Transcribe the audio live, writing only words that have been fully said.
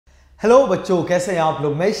Hello बच्चों, कैसे हैं आप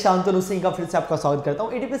लोग। मैं शांतनु सिंह का फिर से आपका स्वागत करता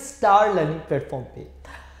हूं एटीपी स्टार लर्निंग प्लेटफॉर्म पे।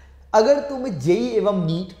 अगर तुम जेई एवं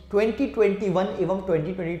नीट 2021 एवं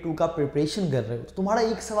 2022 का प्रिपरेशन कर रहे हो तो तुम्हारा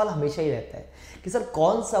एक सवाल हमेशा ही रहता है कि सर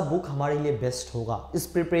कौन सा बुक हमारे लिए बेस्ट होगा। इस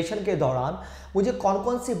प्रिपरेशन के दौरान मुझे कौन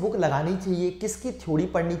कौन सी बुक लगानी चाहिए, किसकी थ्योरी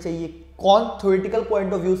पढ़नी चाहिए, कौन थ्योरेटिकल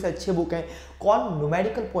पॉइंट ऑफ व्यू से अच्छे बुक हैं, कौन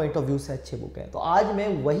न्यूमेरिकल पॉइंट ऑफ व्यू से अच्छे बुक हैं। तो आज मैं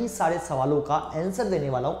वही सारे सवालों का आंसर देने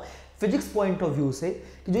वाला हूँ फिजिक्स पॉइंट ऑफ व्यू से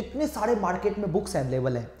कि जो इतने सारे मार्केट में बुक्स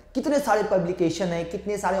अवेलेबल हैं, कितने सारे पब्लिकेशन हैं,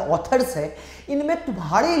 कितने सारे ऑथर्स हैं, इनमें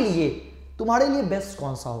तुम्हारे लिए बेस्ट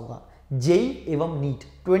कौन सा होगा। जेई एवं नीट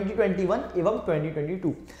 2021 एवं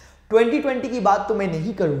 2022। 2020 की बात तो मैं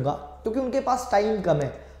नहीं करूंगा क्योंकि उनके पास टाइम कम है,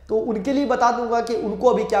 तो उनके लिए बता दूंगा कि उनको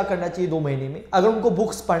अभी क्या करना चाहिए 2 महीने में, अगर उनको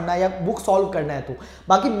बुक्स पढ़ना है या बुक सॉल्व करना है तो।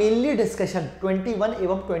 बाकी मेनली डिस्कशन 21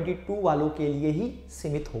 एवं 22 वालों के लिए ही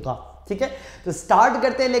सीमित होगा। ठीक है, तो स्टार्ट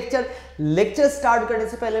करते हैं लेक्चर स्टार्ट करने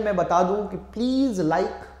से पहले मैं बता दूं कि प्लीज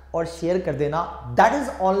लाइक और शेयर कर देना। That is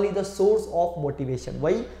only the source of motivation,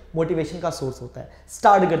 वही मोटिवेशन का सोर्स होता है।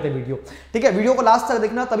 स्टार्ट करते हैं वीडियो। ठीक है, वीडियो को लास्ट तक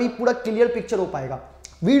देखना, तभी पूरा क्लियर पिक्चर हो पाएगा।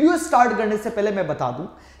 वीडियो स्टार्ट करने से पहले मैं बता दूं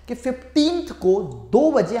कि 15th को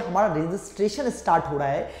 2 बजे हमारा रजिस्ट्रेशन स्टार्ट हो रहा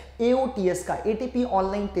है AOTS का, ATP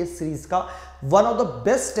ऑनलाइन टेस्ट सीरीज का। One of the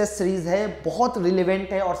best test series है, बहुत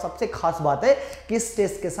रिलेवेंट है और सबसे खास बात है कि इस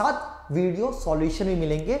टेस्ट के साथ वीडियो सॉल्यूशन भी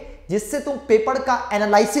मिलेंगे जिससे तुम पेपर का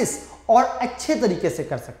एनालिसिस और अच्छे तरीके से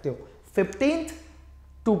कर सकते हो। 15th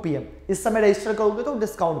 2 PM इस समय रजिस्टर करोगे तो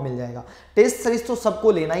डिस्काउंट मिल जाएगा। टेस्ट सीरीज तो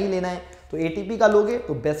सबको लेना ही लेना है, तो ATP का लोगे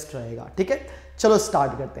तो बेस्ट रहेगा। ठीक है, चलो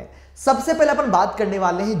स्टार्ट करते हैं। सबसे पहले अपन बात करने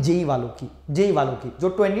वाले हैं जेई वालों की जो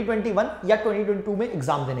 2021 या 2022 में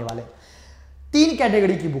एग्जाम देने वाले हैं। 3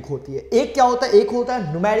 कैटेगरी की बुक होती है। एक होता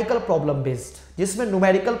है न्यूमेरिकल प्रॉब्लम बेस्ड, जिसमें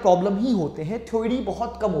न्यूमेरिकल प्रॉब्लम ही होते हैं, थ्योरी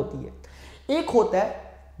बहुत कम होती है। एक होता है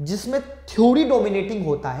जिसमें थ्योरी डोमिनेटिंग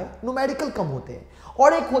होता है, न्यूमेरिकल कम होते हैं।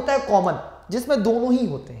 और एक होता है कॉमन, जिसमें दोनों ही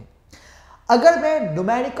होते हैं। अगर मैं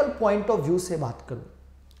न्यूमेरिकल पॉइंट ऑफ व्यू से बात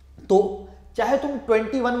करूं तो चाहे तुम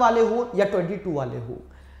 21 वाले हो या 22 वाले हो,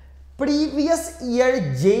 प्रीवियस ईयर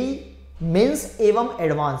जेई मेंस एवं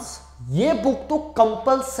एडवांस ये बुक तो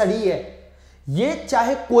कंपलसरी है। ये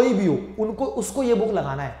चाहे कोई भी हो उसको ये बुक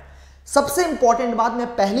लगाना है। सबसे इंपॉर्टेंट बात मैं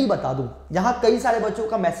पहले ही बता दूं, यहां कई सारे बच्चों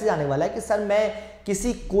का मैसेज आने वाला है कि सर मैं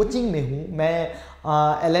किसी कोचिंग में हूं, मैं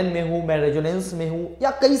LN में हूं, मैं रेजोनेंस में हूं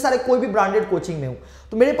या कई सारे कोई भी ब्रांडेड कोचिंग में हूं,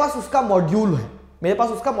 तो मेरे पास उसका मॉड्यूल है, मेरे पास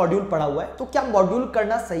उसका मॉड्यूल पड़ा हुआ है, तो क्या मॉड्यूल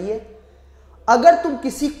करना सही है? अगर तुम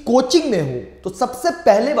किसी कोचिंग में हो तो सबसे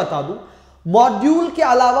पहले बता दूं, मॉड्यूल के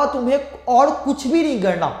अलावा तुम्हें और कुछ भी नहीं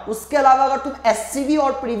करना। उसके अलावा अगर तुम SCV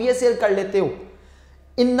और प्रीवियस ईयर कर लेते हो,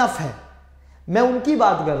 इनफ है। मैं उनकी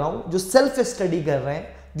बात कर रहा हूं जो सेल्फ स्टडी कर रहे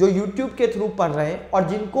हैं, जो YouTube के थ्रू पढ़ रहे हैं और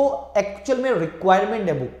जिनको एक्चुअल में रिक्वायरमेंट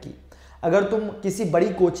है बुक की। अगर तुम किसी बड़ी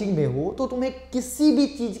कोचिंग में हो तो तुम्हें किसी भी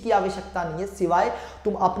चीज की आवश्यकता नहीं है सिवाय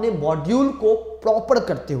तुम अपने मॉड्यूल को प्रॉपर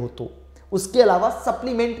करते हो। तो उसके अलावा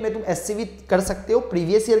सप्लीमेंट में तुम SCV कर सकते हो,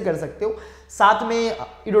 प्रीवियस ईयर कर सकते हो, साथ में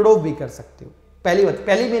इडोडोव भी कर सकते हो।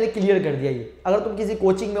 पहले मैंने क्लियर कर दिया ये। अगर तुम किसी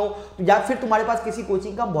कोचिंग में हो तो या फिर तुम्हारे पास किसी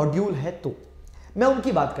कोचिंग का मॉड्यूल है तो मैं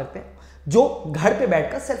उनकी बात करते हैं जो घर पे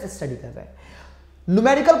बैठकर सेल्फ स्टडी कर रहे हैं।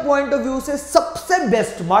 न्यूमेरिकल पॉइंट ऑफ व्यू से सबसे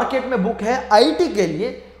बेस्ट मार्केट में बुक है IIT के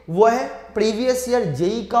लिए, वो है प्रीवियस ईयर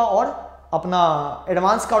जेई का और अपना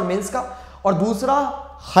एडवांस का और मेंस का। और दूसरा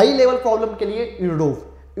हाई लेवल प्रॉब्लम के लिए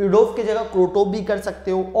इडोडोव की जगह क्रोटोव भी कर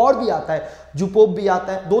सकते हो, और भी आता है, जुपोव भी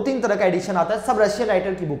आता है, 2-3 तरह का एडिशन आता है, सब रशियन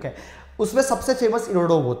राइटर की बुक है। उसमें सबसे फेमस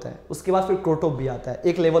इडोडोव होता है, उसके बाद फिर क्रोटोव भी आता है,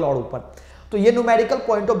 एक लेवल और ऊपर। तो ये न्यूमेरिकल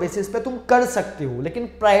पॉइंट ऑफ बेसिस पे तुम कर सकते हो, लेकिन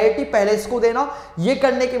प्रायोरिटी पहले इसको देना। ये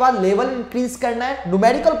करने के बाद लेवल इंक्रीज करना है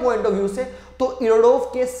न्यूमेरिकल पॉइंट ऑफ व्यू से, तो इडोडोव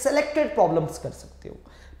के सिलेक्टेड प्रॉब्लम्स कर सकते हो।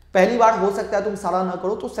 पहली बार हो सकता है तुम सारा ना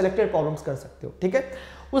करो तो सिलेक्टेड प्रॉब्लम्स कर सकते हो। ठीक है,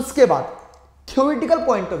 उसके बाद थ्योरेटिकल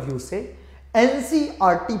पॉइंट ऑफ व्यू से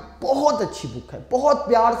NCERT बहुत अच्छी बुक है, बहुत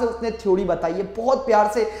प्यार से उसने थ्योरी बताई है, बहुत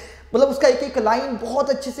प्यार से, मतलब उसका एक एक लाइन बहुत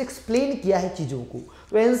अच्छे से एक्सप्लेन किया है चीजों को।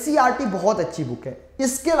 तो NCERT बहुत अच्छी बुक है।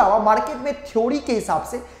 इसके अलावा मार्केट में थ्योरी के हिसाब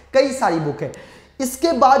से कई सारी बुक है।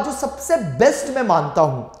 इसके बाद जो सबसे बेस्ट मैं मानता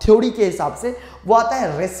हूं थ्योरी के हिसाब से वो आता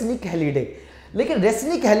है रेस्निक हेलिडे। लेकिन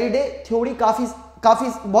रेस्निक हेलिडे थ्योरी काफी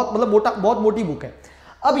बहुत मोटी बुक है।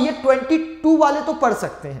 अब ये 22 वाले तो पढ़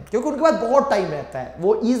सकते हैं क्योंकि उनके पास बहुत टाइम रहता है,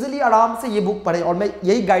 वो इजीली आराम से ये बुक पढ़े। और मैं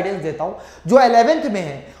यही गाइडेंस देता हूं जो 11th में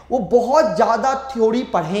है वो बहुत ज्यादा थ्योरी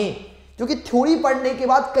पढ़ें, क्योंकि थ्योरी पढ़ने के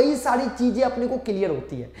बाद कई सारी चीजें अपने को क्लियर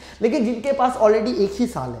होती है। लेकिन जिनके पास ऑलरेडी 1 ही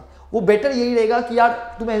साल है वो बेटर यही रहेगा कि यार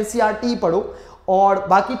तुम NCERT ही पढ़ो और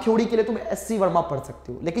बाकी थ्योरी के लिए तुम SC वर्मा पढ़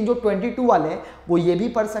सकते हो। लेकिन जो 22 वाले हैं वो ये भी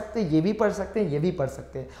पढ़ सकते हैं, ये भी पढ़ सकते हैं, ये भी पढ़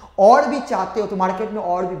सकते हैं। और भी चाहते हो तो मार्केट में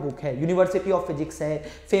और भी बुक है, यूनिवर्सिटी ऑफ फिजिक्स है,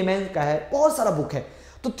 फेमेंस का है, बहुत सारा बुक है।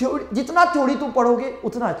 तो थ्योरी, जितना थ्योरी तुम पढ़ोगे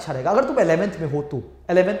उतना अच्छा रहेगा, अगर तुम 11th में हो तो,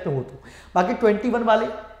 11th में हो तो। बाकी 21 वाले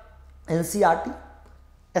NCERT,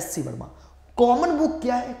 SC Verma. Common book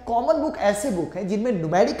क्या है? कॉमन बुक ऐसे बुक हैं जिनमें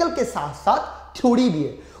न्यूमेरिकल के साथ साथ थ्योरी भी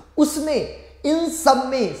है। उसमें इन सब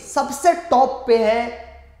में सबसे टॉप पे है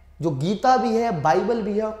जो गीता भी है, बाइबल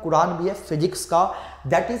भी है, कुरान भी है फिजिक्स का,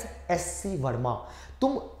 दैट इज SC वर्मा।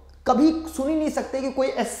 तुम कभी सुन ही नहीं सकते कि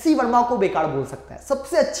कोई SC वर्मा को बेकार बोल सकता है।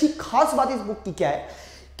 सबसे अच्छी खास बात इस बुक की क्या है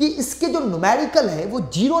कि इसके जो न्यूमेरिकल है वो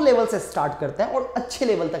 0 लेवल से स्टार्ट करता है और अच्छे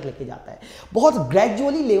लेवल तक लेके जाता है, बहुत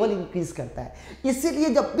ग्रेजुअली लेवल इंक्रीज करता है। इसीलिए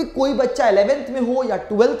जब भी कोई बच्चा 11th में हो या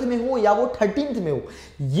 12th में हो या वो 13th में हो,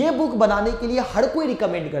 ये बुक बनाने के लिए हर कोई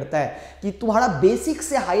रिकमेंड करता है कि तुम्हारा बेसिक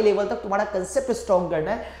से हाई लेवल तक तुम्हारा कंसेप्ट स्ट्रॉन्ग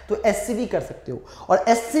करना है तो SCV कर सकते हो। और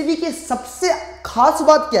SCV की सबसे खास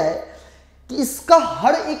बात क्या है कि इसका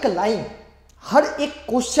हर एक लाइन, हर एक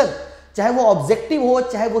क्वेश्चन, चाहे वो ऑब्जेक्टिव हो,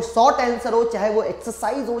 चाहे वो शॉर्ट आंसर हो, चाहे वो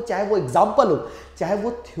एक्सरसाइज हो, चाहे वो एग्जाम्पल हो, चाहे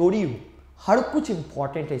वो थ्योरी हो, हर कुछ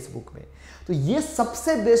इंपॉर्टेंट है इस बुक में। तो ये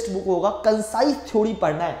सबसे बेस्ट बुक होगा। कंसाइज थ्योरी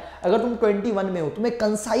पढ़ना है, अगर तुम 21 में हो, तुम्हें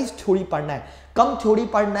कंसाइज थ्योरी पढ़ना है, कम थ्योरी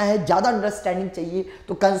पढ़ना है, ज्यादा अंडरस्टैंडिंग चाहिए,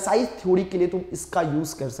 तो कंसाइज थ्योरी के लिए तुम इसका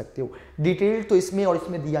यूज कर सकते हो। डिटेल तो इसमें और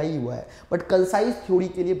इसमें दिया ही हुआ है, बट कंसाइज थ्योरी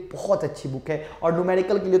के लिए बहुत अच्छी बुक है। और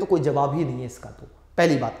न्यूमेरिकल के लिए तो कोई जवाब ही नहीं है इसका। तो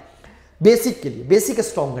पहली बात बेसिक के लिए, बेसिक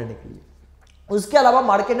स्ट्रॉन्ग करने के लिए। उसके अलावा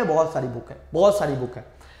मार्केट में बहुत सारी बुक है, बहुत सारी बुक है।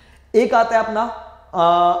 एक आता है अपना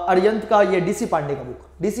अरियंत का, ये DC पांडे का बुक,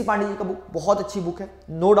 DC पांडे जी का बुक बहुत अच्छी बुक है,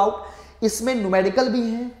 नो डाउट। इसमें न्यूमेरिकल भी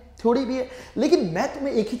है, थ्योरी भी है। लेकिन मैं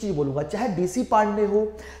तुम्हें एक ही चीज बोलूंगा, चाहे DC पांडे हो,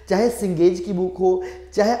 चाहे सिंगेज की बुक हो,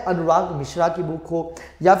 चाहे अनुराग मिश्रा की बुक हो,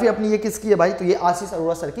 या फिर अपनी ये किसकी है भाई, तो ये आशीष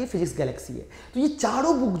अरोड़ा सर की फिजिक्स गैलेक्सी है। तो ये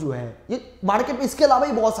चारों बुक जो है ये मार्केट में, इसके अलावा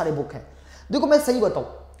भी बहुत सारे बुक है। देखो मैं सही बताऊं,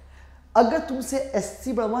 अगर तुमसे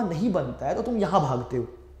SC वर्मा नहीं बनता है तो तुम यहां भागते हो,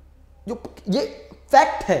 जो ये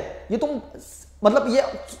फैक्ट है। ये तुम मतलब ये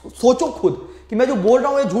सोचो खुद कि मैं जो बोल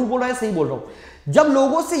रहा हूं ये झूठ बोल रहा है, सही बोल रहा हूं। जब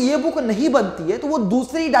लोगों से ये बुक नहीं बनती है तो वो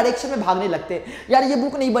दूसरी डायरेक्शन में भागने लगते हैं, यार ये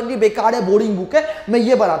बुक नहीं बन रही, बेकार है, बोरिंग बुक है, मैं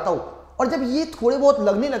ये बनाता हूं। और जब ये थोड़े बहुत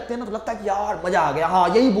लगने लगते हैं ना तो लगता है कि यार मजा आ गया, हाँ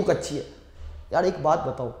यही बुक अच्छी है। यार एक बात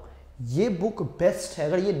बताओ, ये बुक बेस्ट है,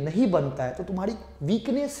 अगर ये नहीं बनता है तो तुम्हारी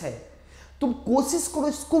वीकनेस है, तुम कोशिश करो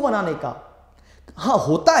इसको बनाने का। हाँ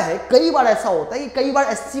होता है, कई बार ऐसा होता है कि कई बार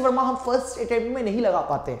SC वर्मा हम फर्स्ट अटेम्प्ट में नहीं लगा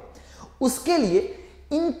पाते। उसके लिए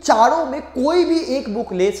इन चारों में कोई भी एक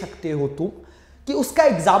बुक ले सकते हो तुम, कि उसका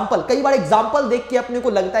एग्जाम्पल, कई बार एग्जाम्पल देख के अपने को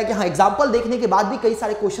लगता है कि हाँ, एग्जाम्पल देखने के बाद भी कई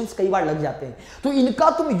सारे क्वेश्चंस कई बार लग जाते हैं, तो इनका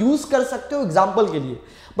तुम यूज कर सकते हो एग्जाम्पल के लिए।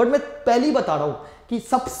 बट मैं पहले ही बता रहा हूं कि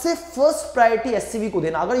सबसे फर्स्ट प्रायोरिटी SCV को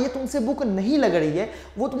देना। अगर ये तुमसे बुक नहीं लग रही है,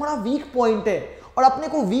 वो तुम्हारा वीक पॉइंट है, और अपने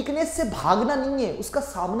को वीकनेस से भागना नहीं है, उसका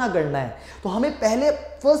सामना करना है। तो हमें पहले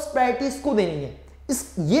फर्स्ट प्रायोरिटी इसको देनी है।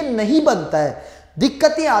 ये नहीं बनता है,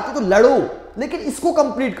 दिक्कतें आती तो लड़ो, लेकिन इसको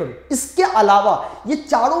कंप्लीट करो। इसके अलावा ये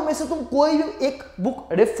चारों में से तुम कोई भी एक बुक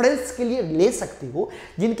रेफरेंस के लिए ले सकते हो,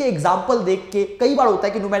 जिनके एग्जाम्पल देख के, कई बार होता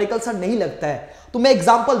है कि न्यूमेरिकल सर नहीं लगता है तो मैं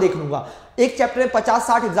एग्जाम्पल देख लूंगा, एक चैप्टर में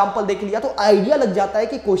 50-60 एग्जाम्पल देख लिया तो आइडिया लग जाता है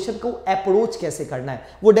कि क्वेश्चन को अप्रोच कैसे करना है,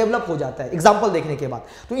 वो डेवलप हो जाता है एग्जाम्पल देखने के बाद।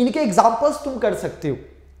 तो इनके एग्जाम्पल्स तुम कर सकते हो,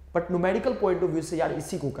 but numerical point of view से यार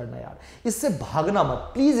इसी को करना है यार, इससे भागना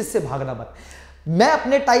मत, प्लीज इससे भागना मत। मैं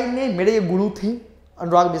अपने टाइम में, मेरे ये गुरु थे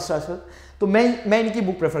अनुराग मिश्रा सर, तो मैं इनकी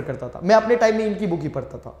बुक प्रेफर करता था। मैं अपने टाइम में इनकी बुक ही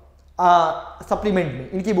पढ़ता था, सप्लीमेंट में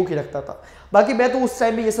इनकी बुक ही रखता था। बाकी मैं तो उस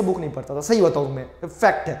टाइम में ये सब बुक नहीं पढ़ता था, सही बताऊं मैं,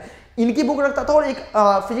 फैक्ट है। इनकी बुक रखता था और एक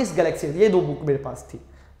फिजिक्स गैलेक्सी, ये दो बुक मेरे पास थी।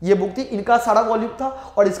 ये बुक थी, इनका सारा वॉल्यूम था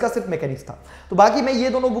और इसका सिर्फ मैकेनिक्स था। तो बाकी मैं ये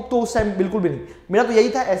दोनों बुक तो उस टाइम बिल्कुल भी नहीं, मेरा तो यही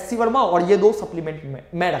था SC वर्मा और ये दो सप्लीमेंट में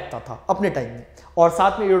मैं रखता था अपने टाइम में, और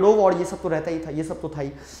साथ में यूडोव और ये सब तो रहता ही था, ये सब तो था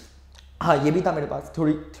ही। हाँ ये भी था मेरे पास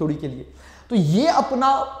थ्योरी के लिए। तो ये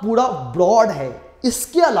अपना पूरा ब्रॉड है।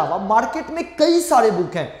 इसके अलावा मार्केट में कई सारे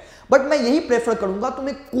बुक हैं, बट मैं यही प्रेफर करूंगा,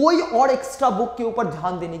 तुम्हें कोई और एक्स्ट्रा बुक के ऊपर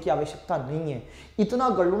ध्यान देने की आवश्यकता नहीं है। इतना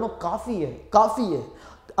कर लो ना, काफी है, काफी है।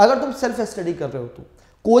 अगर तुम सेल्फ स्टडी कर रहे हो तो,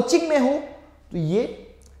 कोचिंग में हो तो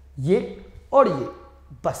ये और ये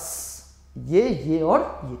बस, ये और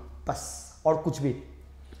ये बस, और कुछ भी।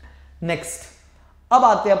 नेक्स्ट अब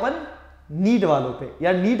आते हैं अपन नीट वालों पे।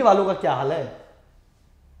 यार नीट वालों का क्या हाल है,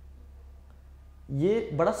 ये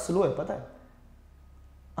बड़ा स्लो है पता है।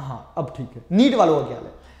 हाँ अब ठीक है, नीट वालों का क्या हाल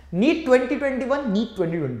है। नीट 2021, नीट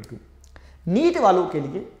 2022, नीट वालों के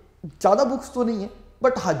लिए ज्यादा बुक्स तो नहीं है,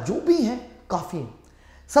 बट हाँ जो भी हैं काफी हैं।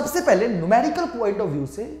 सबसे पहले न्यूमेरिकल पॉइंट ऑफ व्यू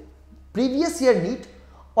से प्रीवियस ईयर नीट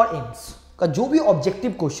और एम्स का जो भी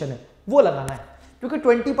ऑब्जेक्टिव क्वेश्चन है वो लगाना है, क्योंकि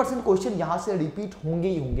 20% क्वेश्चन यहां से रिपीट होंगे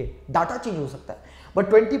ही होंगे, डाटा चेंज हो सकता है बट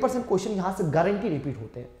 20% क्वेश्चन यहां से गारंटी रिपीट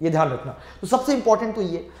होते हैं, ये ध्यान रखना। तो सबसे इंपॉर्टेंट तो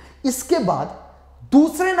ये। इसके बाद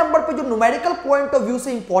दूसरे नंबर पे जो न्यूमेरिकल पॉइंट ऑफ व्यू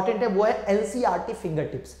से इंपॉर्टेंट है वो है एनसीईआरटी फिंगर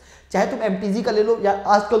टिप्स। चाहे तुम एमटीजी का ले लो या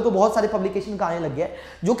आजकल तो बहुत सारे पब्लिकेशन का आने लग गया है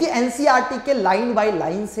जो कि एनसीईआरटी के लाइन बाय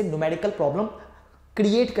लाइन से न्यूमेरिकल प्रॉब्लम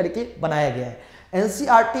क्रिएट करके बनाया गया है।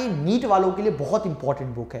 एनसीईआरटी नीट वालों के लिए बहुत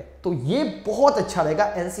इंपॉर्टेंट बुक है, तो ये बहुत अच्छा रहेगा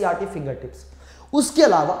एनसीईआरटी फिंगर टिप्स। उसके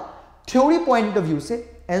अलावा थ्योरी पॉइंट ऑफ व्यू से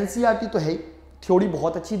एनसीईआरटी तो है, थ्योरी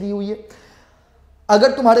बहुत अच्छी दी हुई है।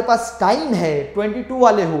 अगर तुम्हारे पास टाइम है, 22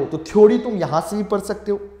 वाले हो, तो थ्योरी तुम यहां से भी पढ़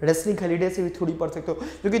सकते हो, रेस्लिंग हॉलीडे से भी थ्योरी पढ़ सकते हो,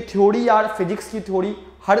 क्योंकि थ्योरी यार फिजिक्स की थ्योरी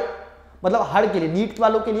हर के लिए, नीट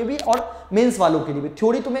वालों के लिए भी और मेंस वालों के लिए भी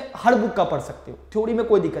थ्योरी तुम्हें हर बुक का पढ़ सकते हो, थ्योरी में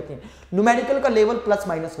कोई दिक्कत नहीं। न्यूमेरिकल का लेवल प्लस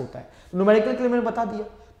माइनस होता है, न्यूमेरिकल के लिए मैंने बता दिया।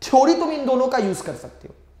 थ्योरी तुम इन दोनों का यूज कर सकते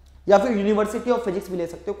हो या फिर यूनिवर्सिटी ऑफ फिजिक्स भी ले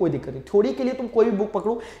सकते हो, कोई दिक्कत नहीं। थ्योरी के लिए तुम कोई भी बुक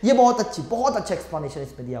पकड़ो, ये बहुत अच्छा एक्सप्लेनेशन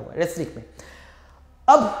इसमें दिया हुआ है रेस्ट्रिक्ट में।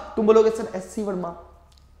 अब तुम बोलोगे सर एससी वर्मा,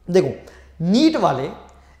 देखो नीट वाले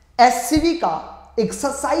एससीवी का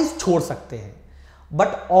एक्सरसाइज छोड़ सकते हैं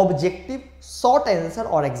बट ऑब्जेक्टिव, शॉर्ट आंसर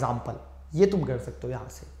और एग्जाम्पल ये तुम कर सकते हो यहां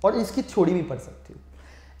से, और इसकी थ्योरी भी पढ़ सकते हो।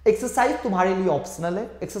 एक्सरसाइज तुम्हारे लिए ऑप्शनल है।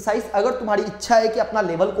 एक्सरसाइज अगर तुम्हारी इच्छा है कि अपना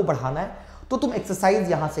लेवल को बढ़ाना है तो तुम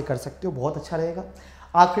एक्सरसाइज यहां से कर सकते हो, बहुत अच्छा रहेगा।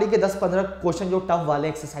 आखिरी के 10-15 क्वेश्चन जो टफ वाले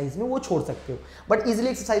एक्सरसाइज में वो छोड़ सकते हो बट इजीली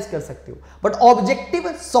एक्सरसाइज कर सकते हो। But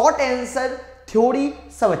objective, short answer, theory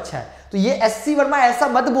सब अच्छा है। तो ये एससी वर्मा ऐसा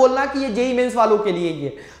मत बोलना कि ये जेईई मेंस वालों के लिए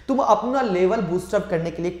ये, तुम अपना लेवल बूस्टअप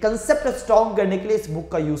करने के लिए, कंसेप्ट स्ट्रॉन्ग करने के लिए इस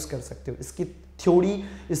बुक का यूज कर सकते हो। इसकी थ्योरी,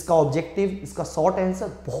 इसका ऑब्जेक्टिव, इसका शॉर्ट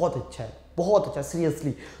आंसर बहुत अच्छा है, बहुत अच्छा,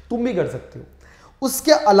 सीरियसली तुम भी कर सकते हो।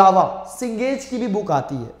 उसके अलावा सिंगेज की भी बुक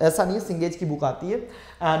आती है, ऐसा नहीं है, सिंगेज की बुक आती है,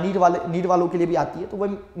 नीट वालों के लिए भी आती है। तो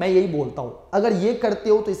वही मैं यही बोलता हूँ, अगर ये करते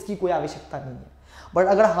हो तो इसकी कोई आवश्यकता नहीं है। बट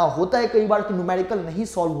अगर हाँ होता है कई बार कि न्यूमेरिकल नहीं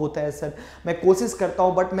सॉल्व होता है सर, मैं कोशिश करता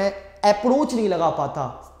हूँ बट मैं अप्रोच नहीं लगा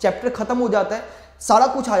पाता, चैप्टर खत्म हो जाता है, सारा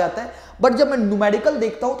कुछ आ जाता है, बट जब मैं न्यूमेरिकल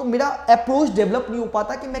देखता हूँ तो मेरा अप्रोच डेवलप नहीं हो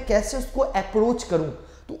पाता कि मैं कैसे उसको अप्रोच करूँ।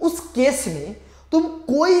 तो उस केस में तुम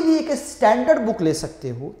कोई भी एक स्टैंडर्ड बुक ले सकते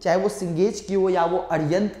हो, चाहे वो सिंगेज की हो या वो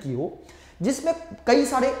अरियंत की हो, जिसमें कई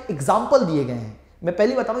सारे एग्जाम्पल दिए गए हैं। मैं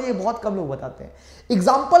पहले बता रहा हूँ, ये बहुत कम लोग बताते हैं।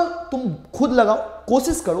 एग्जाम्पल तुम खुद लगाओ,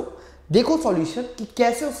 कोशिश करो, देखो सॉल्यूशन कि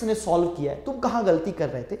कैसे उसने सॉल्व किया है, तुम कहाँ गलती कर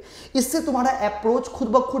रहे थे। इससे तुम्हारा अप्रोच खुद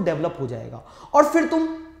ब खुद डेवलप हो जाएगा और फिर तुम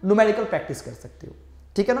न्यूमेरिकल प्रैक्टिस कर सकते हो,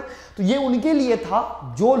 ठीक है ना। तो ये उनके लिए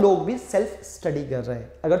था जो लोग भी सेल्फ स्टडी कर रहे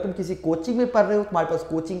हैं। अगर तुम किसी कोचिंग में पढ़ रहे हो, तुम्हारे पास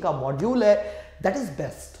कोचिंग का मॉड्यूल है, दैट इज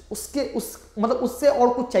बेस्ट। उससे और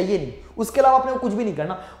कुछ चाहिए नहीं, उसके अलावा अपने को कुछ भी नहीं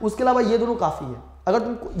करना। उसके अलावा ये दोनों काफी है। अगर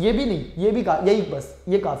तुम ये भी नहीं, ये भी यही बस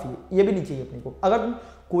ये काफी है, ये भी नहीं चाहिए अपने को। अगर तुम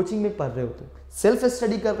कोचिंग में पढ़ रहे हो, तो सेल्फ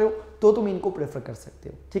स्टडी कर रहे हो, तो तुम इनको प्रेफर कर सकते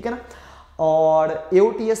हो, ठीक है ना। और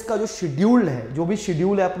एओटीएस का जो शेड्यूल है, जो भी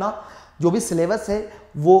शेड्यूल है अपना, जो भी सिलेबस है,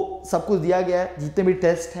 वो सब कुछ दिया गया है। जितने भी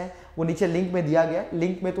टेस्ट हैं वो नीचे लिंक में दिया गया है,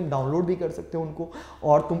 लिंक में तुम डाउनलोड भी कर सकते हो उनको,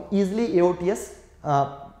 और तुम इजीली एओटीएस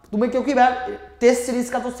तुम्हें, क्योंकि भाई टेस्ट सीरीज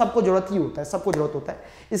का तो सबको जरूरत ही होता है, सबको जरूरत होता है।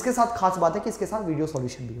 इसके साथ खास बात है कि इसके साथ वीडियो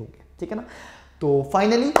सॉल्यूशन भी होंगे, ठीक है ना। तो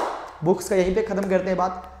फाइनली बुक्स का यहीं पे खत्म करते हैं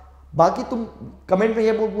बात। बाकी तुम कमेंट में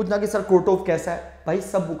ये पूछना कि सर कोर्टोफ कैसा है, भाई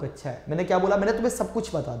सब बुक अच्छा है। मैंने क्या बोला, मैंने तुम्हें सब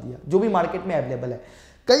कुछ बता दिया जो भी मार्केट में अवेलेबल है।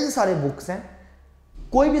 कई सारे बुक्स हैं,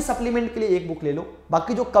 कोई भी सप्लीमेंट के लिए एक बुक ले लो।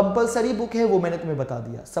 बाकी जो कंपलसरी बुक है वो मैंने तुम्हें बता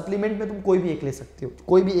दिया। सप्लीमेंट में तुम कोई भी एक ले सकते हो,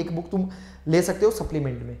 कोई भी एक बुक तुम ले सकते हो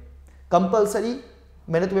सप्लीमेंट में। कंपलसरी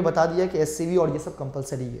मैंने तुम्हें बता दिया कि एससीवी और ये सब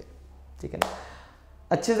कंपलसरी है, ठीक है ना।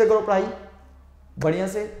 अच्छे से करो पढ़ाई, बढ़िया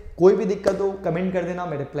से। कोई भी दिक्कत हो कमेंट कर देना,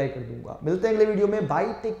 मैं रिप्लाई कर दूंगा। मिलते हैं अगले वीडियो में। Bye,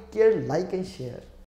 take care, like and share.